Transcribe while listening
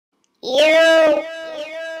You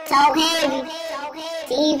Talk Heavy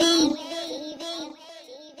TV.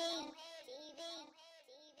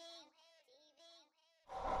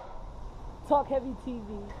 Talk Heavy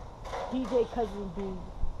TV, DJ Cousin B,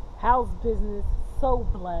 House Business, So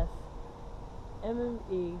Blessed,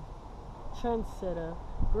 MME, Trendsetter,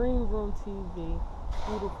 Green Room TV,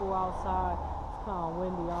 Beautiful Outside. It's kind of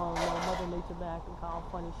windy, I don't know, Mother Nature back and kind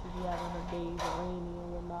of funny. She be having her days rainy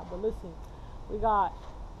and whatnot. But listen, we got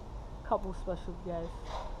a couple special guests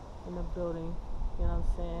in the building, you know what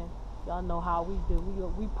I'm saying? Y'all know how we do.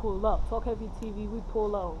 We pull up. Talk Heavy TV, we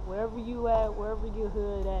pull up. Wherever you at, wherever your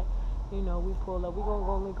hood at, you know, we pull up. We gonna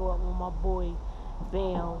go link up with my boy,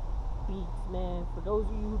 Bam BEATZZZ, man. For those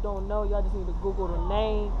of you who don't know, y'all just need to Google the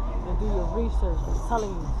name and do your research. I'm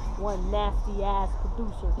telling you, one nasty ass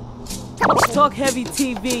producer. Talk Heavy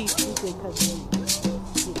TV. DJ Cousin B.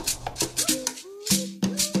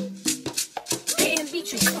 Bam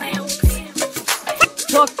beat you clown.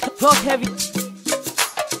 Talk heavy.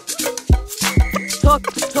 Talk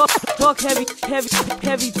heavy TV. Talk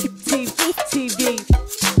heavy TV.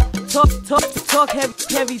 Talk heavy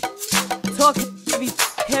TV.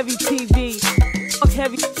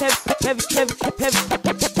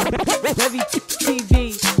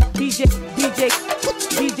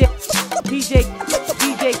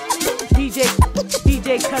 DJ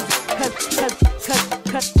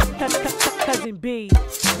Cousin B.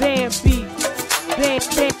 Bam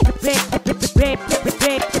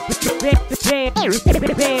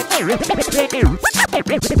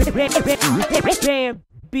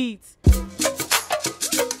BEATZZZ.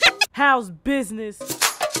 House Business.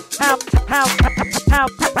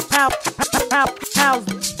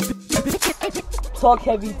 Talk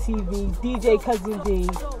Heavy TV, DJ Cousin B,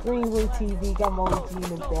 Green Room TV, got my OG in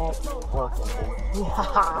the back.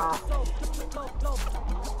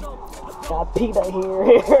 Got Peter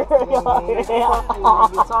here.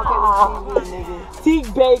 Teak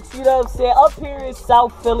Bakes, you know what I'm saying? Up here in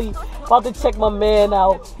South Philly, about to check my man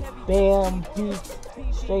out, Bam BEATZZZ.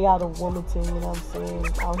 Straight out of Wilmington, you know what I'm saying?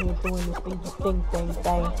 Out here doing this thing,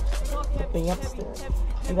 the Bamster.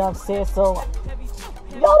 You know what I'm saying? So,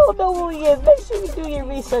 y'all don't know who he is. Make sure you do your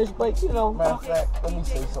research, but you know. Matter of fact, let me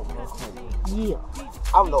say something real quick. Yeah.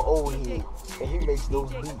 I'm the old head, and he makes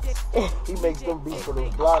those beats. He makes them beats for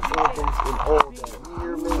those block anthems and all that. You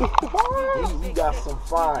hear me? He got some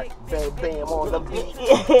fire. Bam, bam on the beat.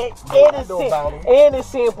 And the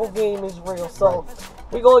sample game is real. So,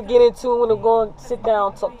 we're going to get into it. We're going to sit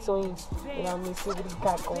down, talk to him. You know what I mean? See what he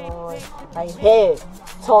got going on. Right here.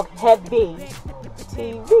 Talk Heavy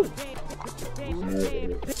TV.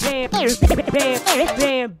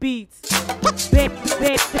 Bam BEATZZZ.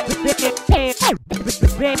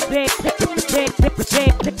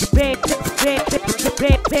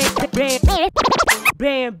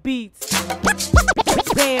 Bam BEATZZZ.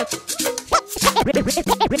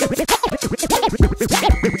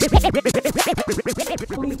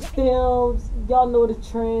 Fleet Films, y'all know the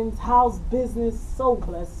trends. House Business, so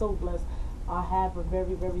blessed, so blessed. I have a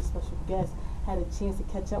very, very special guest. Had a chance to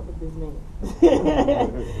catch up with this man.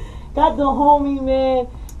 Got the homie, man.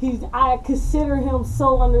 I consider him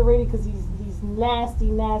so underrated because he's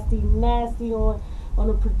nasty on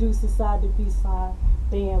the producer side, the beat side.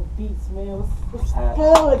 Bam BEATZZZ, man. What's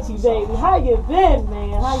good with you, baby? How you been,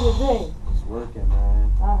 man? How you been? It's working,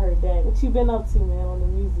 man. I heard that. What you been up to, man, on the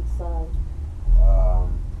music side?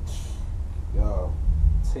 Yo,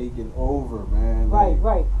 taking over, man.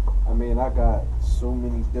 Right. I mean, I got so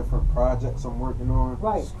many different projects I'm working on.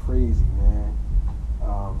 Right. It's crazy, man.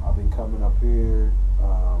 I've been coming up here,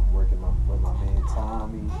 working with my man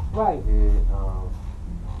Tommy. Right. And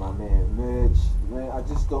my man Mitch. Man,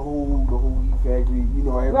 the whole E Factory. You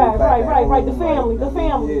know, everybody. Right. The family.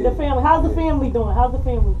 How's the family doing? Man,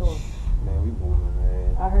 we moving,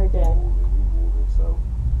 man. I heard that. We moving. So.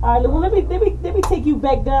 All right. Well, let me take you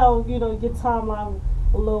back down. You know, your timeline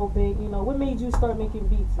a little bit. You know, what made you start making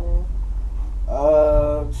beats, man?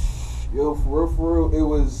 Yo, for real, it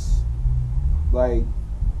was like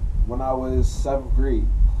when I was 7th grade.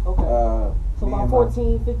 Okay. So about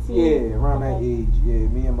 14, 15? Yeah, around that age. Yeah,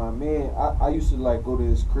 me and my man, I used to like go to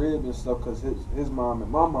his crib and stuff because his mom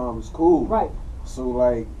and my mom was cool. Right. So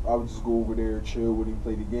like I would just go over there, chill with him,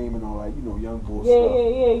 play the game and all, like, you know, young boy stuff.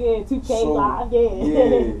 Yeah. 2K Live,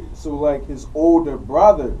 Yeah. So like his older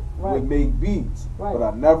brother right. would make beats, right. but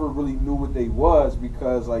I never really knew what they was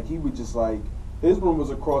because like he would just like, his room was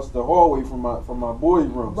across the hallway from my boy's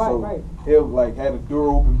room. Right, so right. he'll like had a door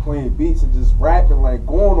open playing beats and just rapping, like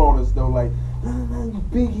going on us though, like, you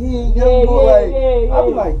big head young boy. I'd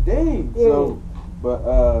be like, dang. So But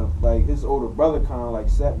like his older brother kind of like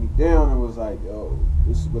sat me down and was like, "Yo,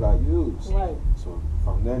 this is what I use." Right. So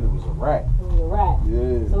from then it was a rap. It was a rap.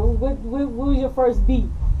 Yeah. So what was your first beat?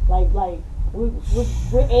 Like what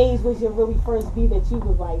age was your really first beat that you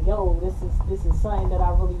was like, "Yo, this is something that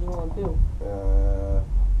I really want to do"?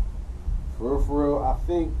 For real, I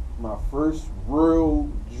think my first real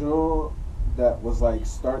joint that was like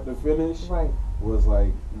start to finish. Right. Was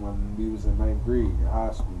like when we was in 9th grade in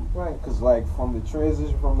high school. Right. Cause like from the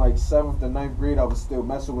transition from like 7th to 9th grade, I was still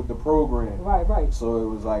messing with the program. Right, right. So it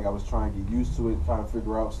was like I was trying to get used to it, trying to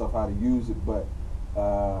figure out stuff how to use it. But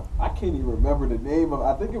I can't even remember the name of.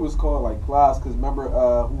 I think it was called like Class. Cause remember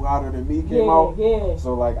Who Hotter Than Me came out. Yeah.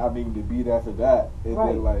 So like I named the beat after that, and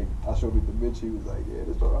Right. then like I showed it to Mitch. He was like, "Yeah,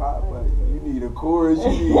 this so hot, but you need a chorus. You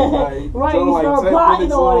need like right. so, You like, start 10 plotting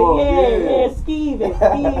minutes on it. long. Yeah. Skeeving.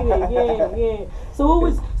 Yeah. So who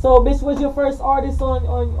was? So Mitch was your first artist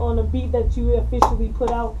on a beat that you officially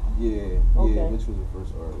put out? Yeah. Okay. Mitch was the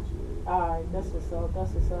first artist. Yeah. Alright, that's what's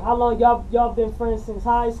up. How long y'all been friends since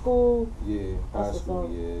high school? Yeah, high school.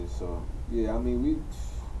 Yeah. So yeah, I mean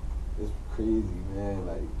it's crazy, man.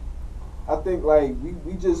 Like I think like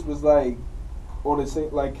we just was like on the same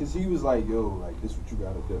like, cause he was like, "Yo, like this what you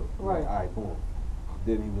gotta do." Right. Like, all right, boom.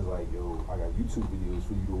 Then he was like, "Yo, I got YouTube videos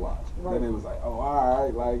for you to watch." Right. Then it was like, "Oh, all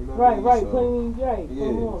right, like you know." Right. What I mean? Put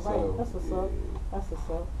on, So, right. That's what's up. That's what's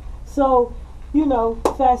up. So,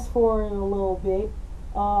 fast forward a little bit.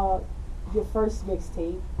 Your first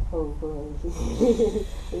mixtape. Oh, bro.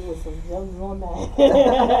 There was some gems on that.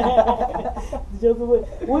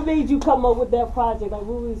 What made you come up with that project? Like,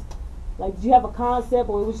 what was, like, did you have a concept,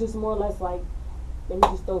 or it was just more or less like, let me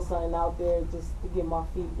just throw something out there just to get my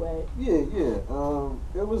feet wet? Yeah.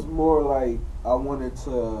 It was more like I wanted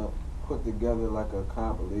to put together like a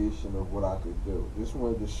compilation of what I could do. Just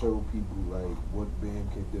wanted to show people like what Bam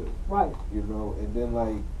could do. Right. And then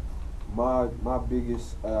like my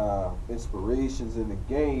biggest inspirations in the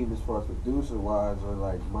game as far as producer wise are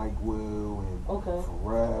like Mike Will and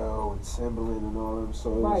Pharrell and Timbaland and all of them.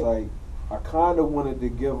 So it was like I kind of wanted to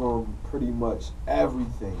give them pretty much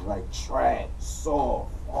everything, like trap,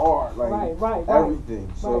 soft, hard, like everything.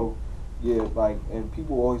 So yeah, like, and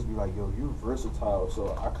people always be like, "Yo, you're versatile."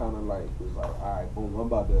 So I kind of like was like, "All right, boom, I'm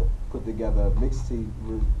about to put together a mixtape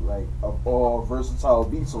with like of all versatile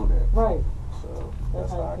beats on there." Right. So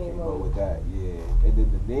that's how I came up with that. Yeah, and then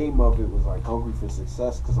the name of it was like Hungry for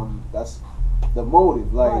Success, because that's the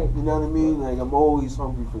motive. Like, you know what I mean? Like, I'm always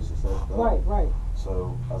hungry for success. Though. Right.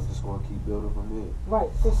 So I was just gonna keep building from there. Right.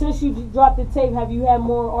 So since you dropped the tape, have you had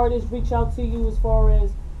more artists reach out to you as far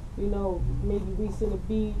as, maybe recent a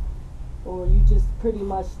beat, or you just pretty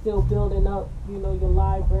much still building up, your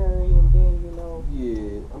library, and then,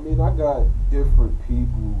 Yeah, I mean, I got different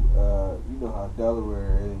people. You know how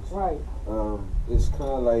Delaware is. Right. It's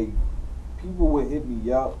kind of like people would hit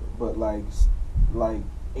me up, but like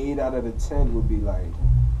 8 out of the 10 would be like,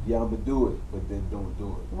 "Yeah, I'm gonna do it," but then don't do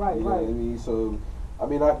it. Right. You know what I mean? So, I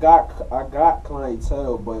mean, I got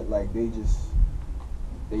clientele, but like they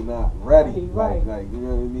not ready. Right. Like you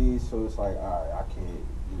know what I mean? So it's like, all right, I can't.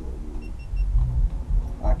 You know what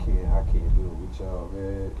I mean? I can't do it with y'all,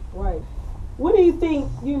 man. Right. What do you think,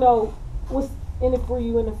 what's in it for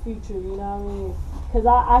you in the future, you know what I mean? Because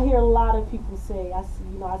I hear a lot of people say, I've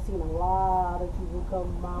seen a lot of people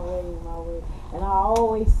come my way, and I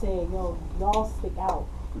always say, y'all stick out.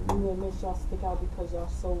 It makes y'all stick out because y'all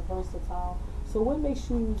so versatile. So what makes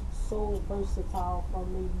you so versatile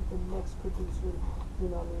from maybe the next producer,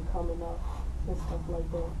 coming up and stuff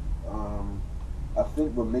like that? I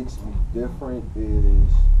think what makes me different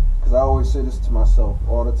is, because I always say this to myself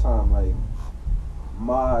all the time, like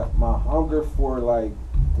my hunger for like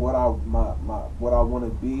what I want to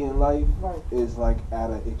be in life is like at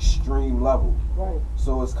an extreme level. Right.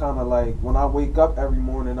 So it's kind of like when I wake up every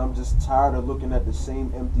morning, I'm just tired of looking at the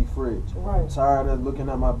same empty fridge. Right. Tired of looking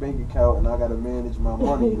at my bank account and I gotta manage my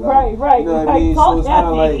money. Like, right. You know what I mean? Talk so it's kind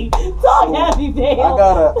of like talk heavy, man.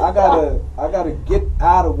 I gotta get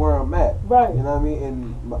out of where I'm at. Right. You know what I mean?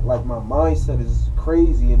 And my mindset is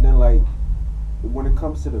crazy, and then like when it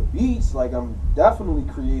comes to the beats, like I'm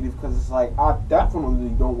definitely creative because it's like I definitely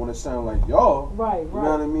don't want to sound like y'all. Right. You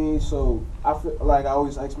know what I mean? So I feel like I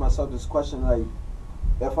always ask myself this question: like,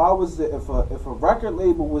 if a record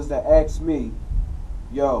label was to ask me,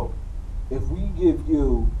 "Yo, if we give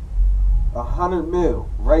you 100 mil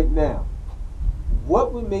right now,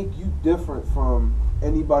 what would make you different from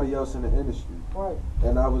anybody else in the industry?" Right.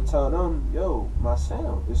 And I would tell them, "Yo, my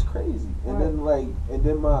sound is crazy," and then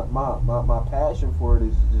my passion for it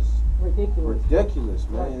is just ridiculous,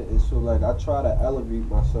 man. Right. And so like I try to elevate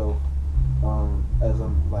myself as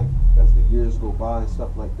the years go by and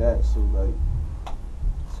stuff like that. So like,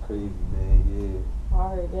 it's crazy, man. Yeah.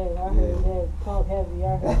 I heard that. I heard that. Talk heavy.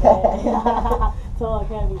 I heard that. Talk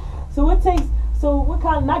heavy. So it takes. So what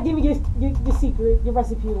kind? Not giving your secret, your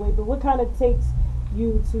recipe away, but what kind of takes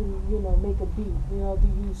you to make a beat? Do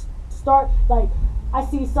you start like? I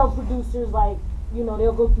see some producers like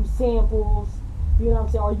they'll go through samples. You know what I'm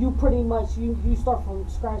saying? Or you pretty much you start from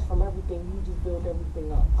scratch from everything. You just build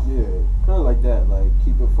everything up. Yeah, kind of like that. Like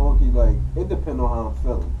keep it funky. Like it depends on how I'm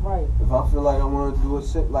feeling. Right. If I feel like I want to do a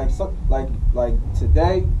set like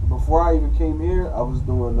today, before I even came here, I was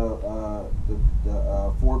doing the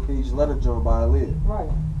 4-page letter joint by Aaliyah. Right.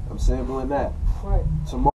 I'm sampling that. Right.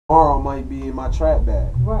 Tomorrow I might be in my trap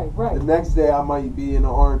bag. Right. Right. The next day I might be in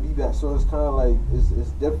an R&B bag. So it's kind of like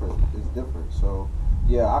it's different. It's different. So.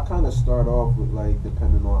 Yeah, I kind of start off with like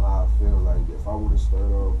depending on how I feel. Like if I want to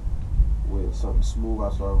start off with something smooth, I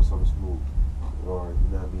start with something smooth, or you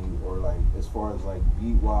know what I mean. Or like as far as like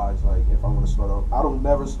beat wise, like if I want to start off, I don't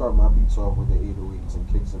never start my beats off with the 808s and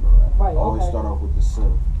kicks and all that. Right. I always start off with the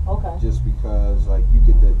synth. Okay. Just because like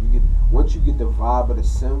once you get the vibe of the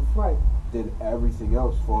synth, right, then everything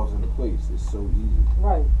else falls into place. It's so easy.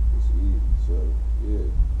 Right. It's easy. So yeah.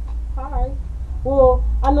 All right. Well,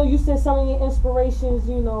 I know you said some of your inspirations,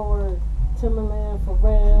 were Timberland,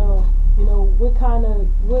 Pharrell.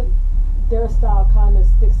 What their style kind of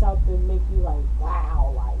sticks out to make you like,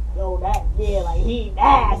 wow, like, yo, like he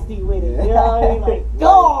nasty with it. You know what I mean? Like,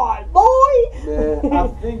 God, boy. Man,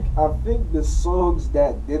 I think the songs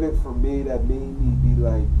that did it for me, that made me be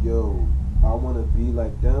like, yo, I want to be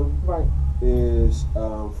like them. Right. Is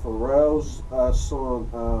Pharrell's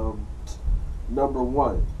song Number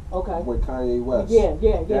One. Okay. With Kanye West. Yeah.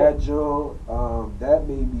 That joint, that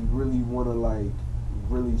made me really want to like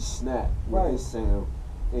really snap with his sound,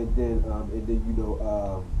 and then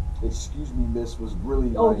Excuse Me Miss was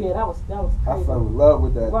really. Oh yeah, that was crazy. I fell in love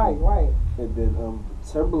with that. Right, thing. right. And then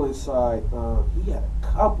Timberland side, he had a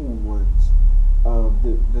couple ones.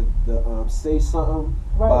 The Say Something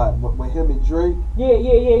by with him and Drake. Yeah.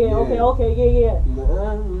 Okay, yeah.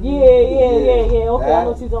 Yeah. Okay, I know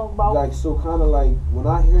what you're talking about. Like so, kind of like when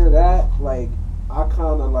I hear that, like I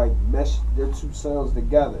kind of like mesh their two sounds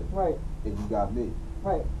together. Right. And you got me.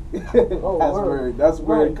 Right. That's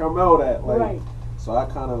where it come out at. Like, right. So I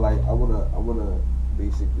kind of like I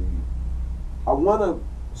wanna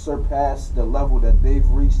surpass the level that they've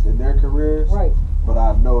reached in their careers. Right. But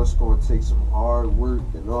I know it's going to take some hard work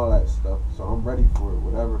and all that stuff. So I'm ready for it,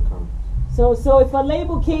 whatever comes. So if a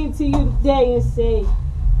label came to you today and say,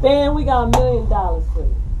 "Bam, we got $1 million for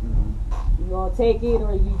you," you gonna take it,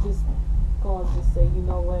 or you just gonna just say, "You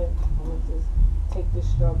know what? I'm gonna just take this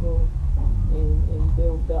struggle and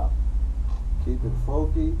build up." Keep it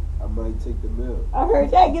funky. I might take the mill. I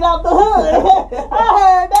heard that. Get out the hood. I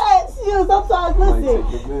heard that. Shoot, sometimes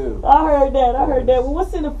listen. Take the mill. I heard that. Well,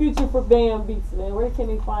 what's in the future for Bam Beats, man? Where can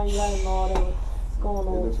they find you at and all that? What's going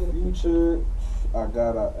on with you in the future? I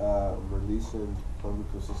got I'm releasing Hungry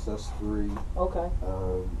for Success 3. Okay.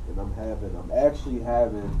 And I'm actually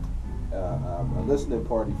having a listening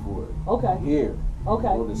party for it. Okay. Here. Okay.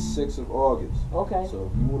 On the 6th of August. Okay.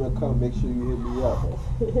 So if you want to come, make sure you hit me up.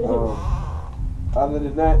 Other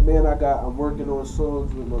than that, man, I'm working on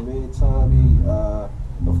songs with my man Tommy,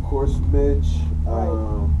 of course Mitch.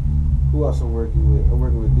 Who else I'm working with? I'm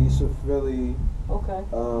working with Nisha Philly. Okay.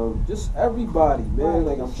 Just everybody, man.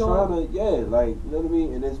 Right. Like I'm trying to, like you know what I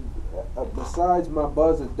mean. And it's besides my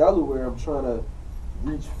buzz in Delaware, I'm trying to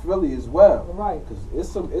reach Philly as well. Right. Because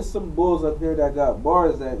it's some bulls up here that got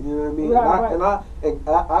bars that you know what I mean. Right, And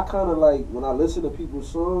I kind of like when I listen to people's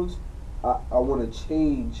songs, I want to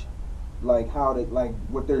change. Like how they like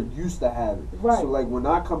what they're used to having. Right. So like when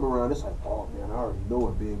I come around, it's like, oh man, I already know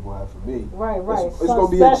what being gonna have for me. Right. It's gonna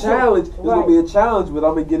be a challenge. It's gonna be a challenge, but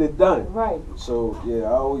I'm gonna get it done. Right. So yeah,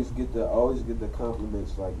 I always get the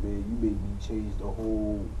compliments like, man, you made me change the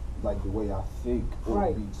whole like the way I think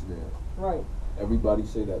on beats now. Right. Everybody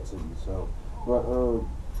say that to me. So, but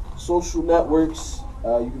social networks,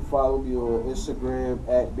 you can follow me on Instagram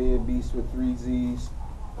at Bam BEATZZZ with 3 Z's,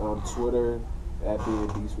 Twitter. At Bam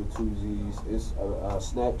BEATZZZ with 2 Z's. It's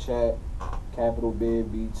Snapchat, capital Bam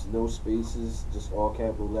BEATZZZ, no spaces, just all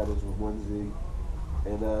capital letters with 1 Z.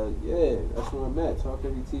 And yeah, that's where I'm at. Talk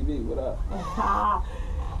Heavy TV. What up?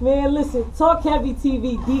 Man, listen, Talk Heavy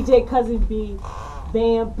TV, DJ Cousin B,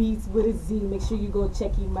 Bam BEATZZZ with a Z. Make sure you go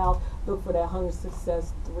check him out. Look for that 100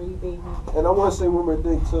 Success 3, baby. And I want to say one more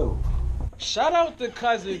thing too. Shout out to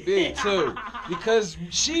Cousin B too, because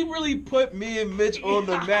she really put me and Mitch on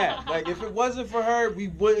the map. Like if it wasn't for her, we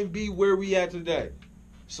wouldn't be where we at today.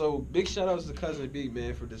 So big shout outs to Cousin B,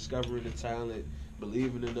 man, for discovering the talent,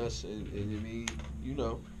 believing in us, and I mean, you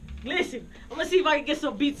know. Listen, I'm gonna see if I can get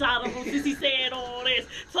some beats out of him since he's saying all this.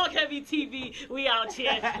 Talk Heavy TV, we out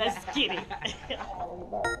here. Let's get it. I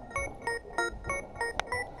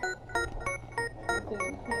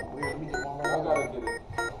gotta get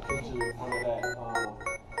a picture in front of that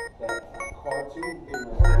cartoon thing.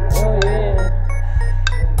 Oh yeah.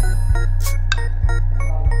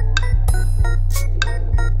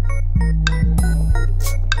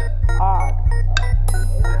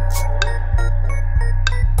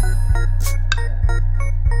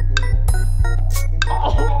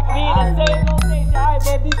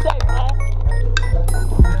 Be safe, man.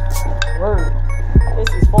 Word. This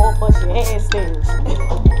is 4 bunch of handstands.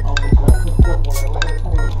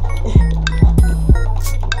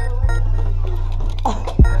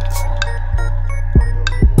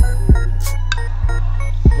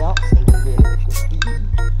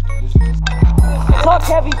 Talk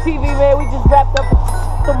Heavy TV, man. We just wrapped up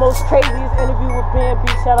the most craziest interview with Bam B.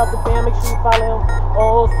 Shout out to Bam. Make sure you follow him on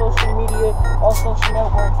all social media, all social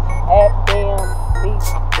networks at Bam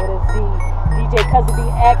BEATZZZ with a Z. DJ Cousin B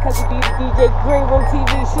at Cousin B, the DJ Green Room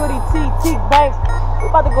TV, Shorty T, Banks. We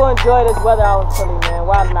about to go enjoy this weather out in Philly, man.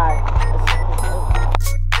 Why not?